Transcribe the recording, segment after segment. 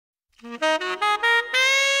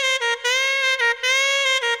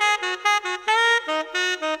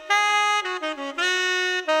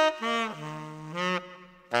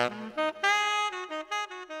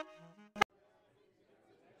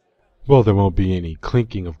Well, there won't be any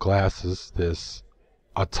clinking of glasses this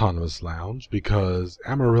Autonomous Lounge because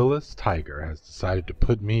Amaryllis Tiger has decided to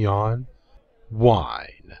put me on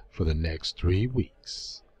wine for the next 3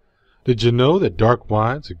 weeks. Did you know that dark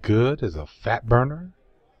wines are good as a fat burner?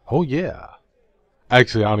 Oh yeah.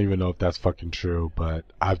 Actually, I don't even know if that's fucking true, but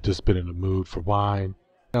I've just been in the mood for wine.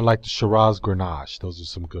 I like the Shiraz Grenache. Those are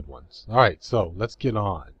some good ones. Alright, so let's get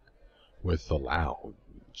on with the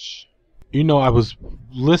lounge. You know, I was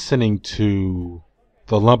listening to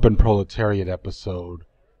the Lumpen Proletariat episode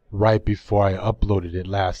right before I uploaded it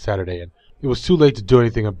last Saturday, and it was too late to do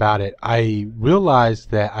anything about it. I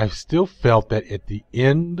realized that I still felt that at the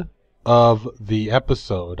end of the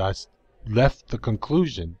episode, I left the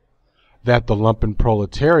conclusion that the Lumpen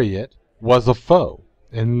Proletariat was a foe.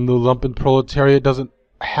 And the Lumpen Proletariat doesn't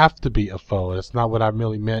have to be a foe. That's not what I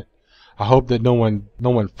really meant. I hope that no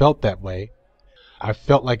one felt that way. I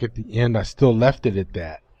felt like at the end I still left it at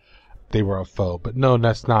that. They were a foe. But no,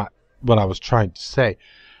 that's not what I was trying to say.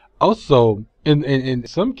 Also, in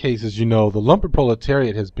some cases, you know, the Lumpen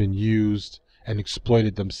Proletariat has been used and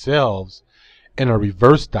exploited themselves in a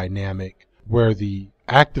reverse dynamic where the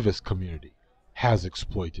activist community has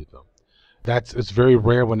exploited them. It's very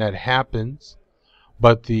rare when that happens,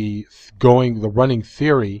 but the running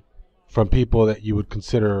theory from people that you would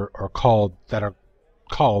consider are called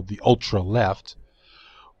the ultra left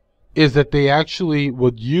is that they actually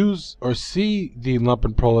would use or see the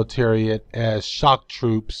Lumpen Proletariat as shock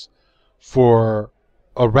troops for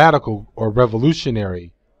a radical or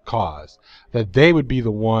revolutionary cause, that they would be the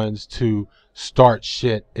ones to start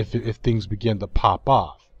shit if things begin to pop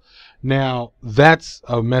off. Now, that's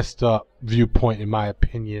a messed up viewpoint in my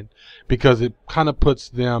opinion, because it kind of puts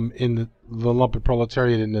them in the Lumpen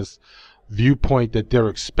Proletariat in this viewpoint that they're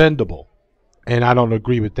expendable, and I don't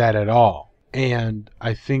agree with that at all. And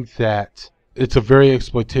I think that it's a very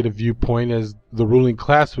exploitative viewpoint, as the ruling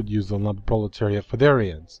class would use the Lumpen Proletariat for their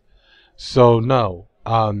ends. So no,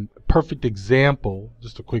 perfect example,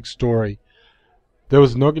 just a quick story. There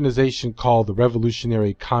was an organization called the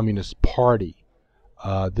Revolutionary Communist Party.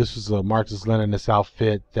 This was a Marxist-Leninist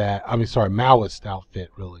outfit Maoist outfit,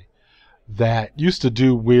 really, that used to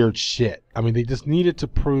do weird shit. I mean, they just needed to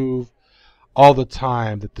prove all the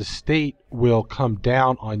time that the state will come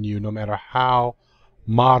down on you no matter how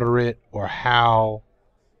moderate or how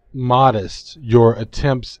modest your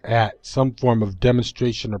attempts at some form of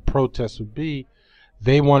demonstration or protest would be.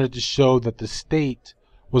 They wanted to show that the state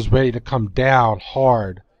was ready to come down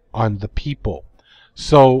hard on the people.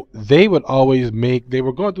 So they would always they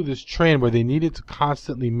were going through this trend where they needed to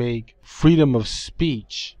constantly make freedom of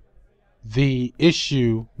speech the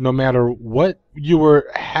issue, no matter what you were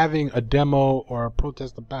having a demo or a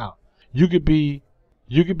protest about. You could be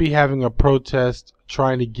having a protest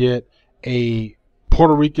trying to get a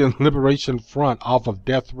Puerto Rican Liberation Front off of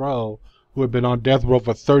death row, who had been on death row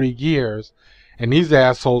for 30 years, and these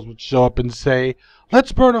assholes would show up and say,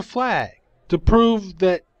 let's burn a flag to prove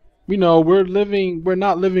that, you know, we're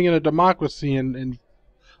not living in a democracy and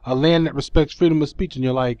a land that respects freedom of speech. And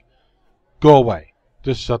you're like, go away.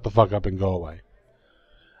 Just shut the fuck up and go away.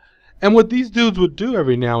 And what these dudes would do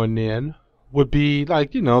every now and then would be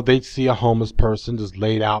like, you know, they'd see a homeless person just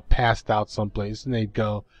laid out, passed out someplace, and they'd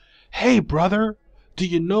go, hey, brother, do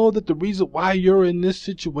you know that the reason why you're in this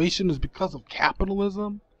situation is because of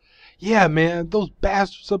capitalism? Yeah, man, those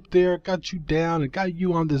bastards up there got you down and got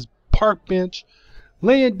you on this park bench,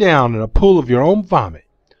 laying down in a pool of your own vomit.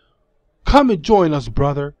 Come and join us,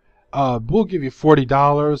 brother. We'll give you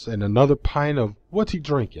 $40 and another pint of, what's he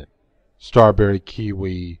drinking? Strawberry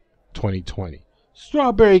Kiwi 2020.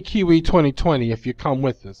 Strawberry Kiwi 2020 if you come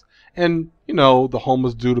with us. And, you know, the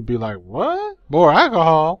homeless dude would be like, what? More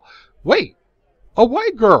alcohol? Wait, a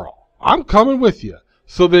white girl. I'm coming with you.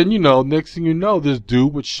 So then, you know, next thing you know, this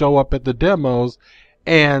dude would show up at the demos,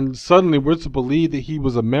 and suddenly we're to believe that he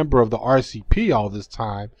was a member of the RCP all this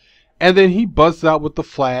time. And then he busts out with the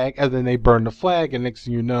flag, and then they burn the flag, and next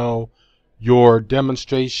thing you know, your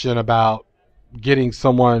demonstration about getting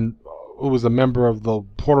someone who was a member of the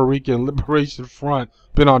Puerto Rican Liberation Front,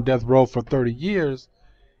 been on death row for 30 years,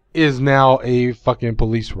 is now a fucking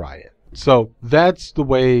police riot. So that's the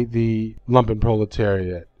way the Lumpen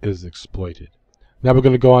Proletariat is exploited. Now we're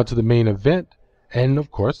going to go on to the main event, and of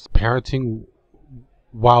course, parenting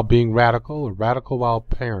while being radical, or radical while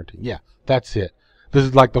parenting. Yeah, that's it. This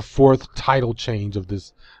is like the 4th title change of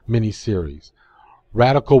this mini-series.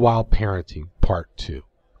 Radical While Parenting, Part 2.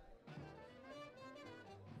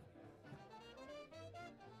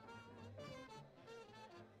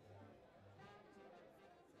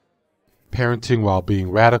 Parenting While Being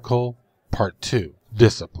Radical, Part 2.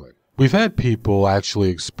 Discipline. We've had people actually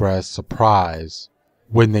express surprise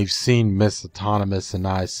when they've seen Miss Autonomist and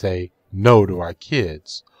I say no to our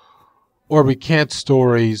kids, or recant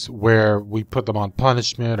stories where we put them on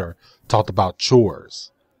punishment or talked about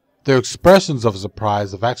chores. Their expressions of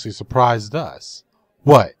surprise have actually surprised us.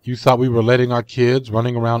 What, you thought we were letting our kids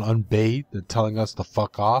running around unbathed and telling us to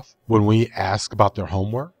fuck off when we ask about their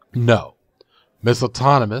homework? No. Miss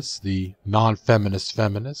Autonomist, the non-feminist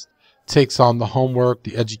feminist, takes on the homework,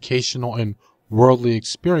 the educational and worldly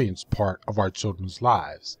experience part of our children's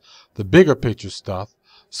lives, the bigger picture stuff,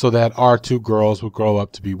 so that our two girls will grow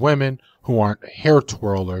up to be women who aren't hair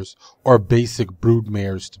twirlers or basic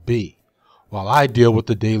broodmares to be, while I deal with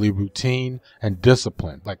the daily routine and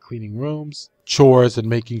discipline, like cleaning rooms, chores, and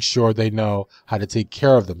making sure they know how to take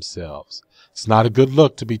care of themselves. It's not a good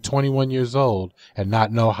look to be 21 years old and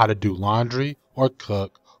not know how to do laundry or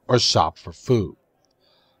cook or shop for food.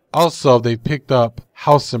 Also, they've picked up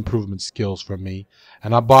house improvement skills from me,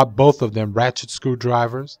 and I bought both of them ratchet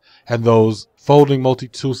screwdrivers and those folding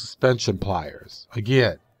multi-tool suspension pliers.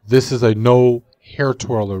 Again, this is a no hair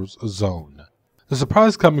twirlers zone. The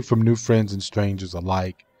surprise coming from new friends and strangers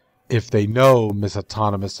alike. If they know Miss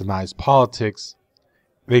Autonomist and I's politics,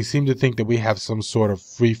 they seem to think that we have some sort of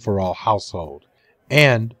free-for-all household.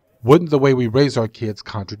 And wouldn't the way we raise our kids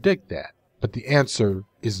contradict that? But the answer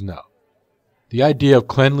is no. The idea of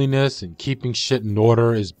cleanliness and keeping shit in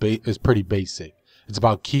order is pretty basic. It's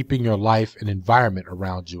about keeping your life and environment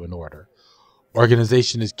around you in order.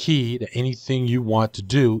 Organization is key to anything you want to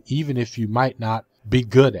do, even if you might not be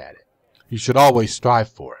good at it. You should always strive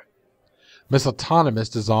for it. Miss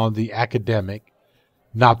Autonomist is on the academic,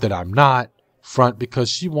 not that I'm not, front because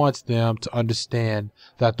she wants them to understand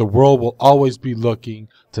that the world will always be looking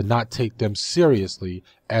to not take them seriously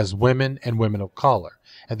as women and women of color,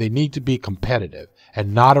 and they need to be competitive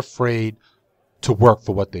and not afraid to work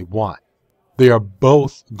for what they want. They are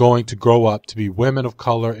both going to grow up to be women of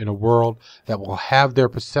color in a world that will have their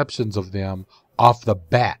perceptions of them off the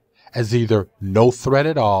bat as either no threat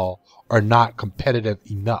at all or not competitive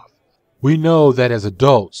enough. We know that as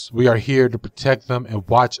adults, we are here to protect them and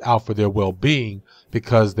watch out for their well-being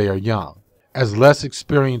because they are young. As less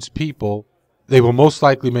experienced people, they will most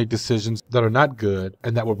likely make decisions that are not good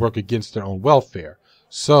and that will work against their own welfare.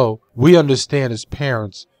 So, we understand as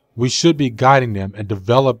parents, we should be guiding them and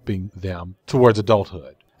developing them towards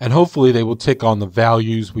adulthood. And hopefully they will take on the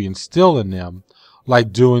values we instill in them,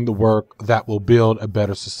 like doing the work that will build a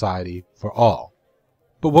better society for all.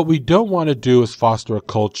 But what we don't want to do is foster a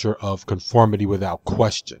culture of conformity without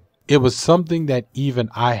question. It was something that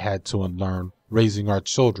even I had to unlearn raising our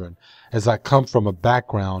children, as I come from a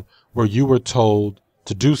background where you were told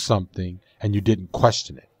to do something and you didn't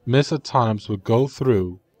question it. Miss Autonomist would go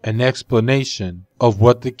through an explanation of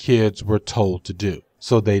what the kids were told to do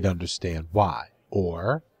so they'd understand why.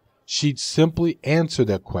 Or she'd simply answer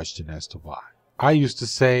their question as to why. I used to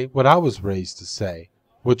say what I was raised to say,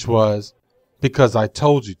 which was, because I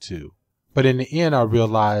told you to. But in the end, I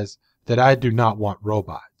realized that I do not want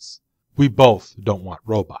robots. We both don't want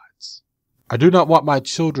robots. I do not want my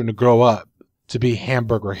children to grow up to be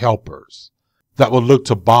hamburger helpers that will look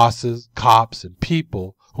to bosses, cops, and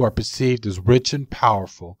people who are perceived as rich and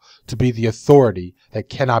powerful to be the authority that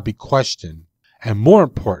cannot be questioned and, more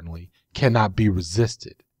importantly, cannot be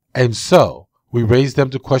resisted. And so, we raise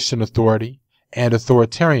them to question authority and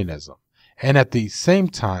authoritarianism, and at the same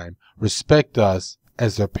time, respect us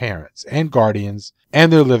as their parents and guardians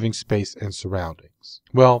and their living space and surroundings.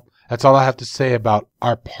 Well, that's all I have to say about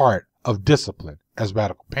our part of discipline as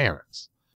radical parents.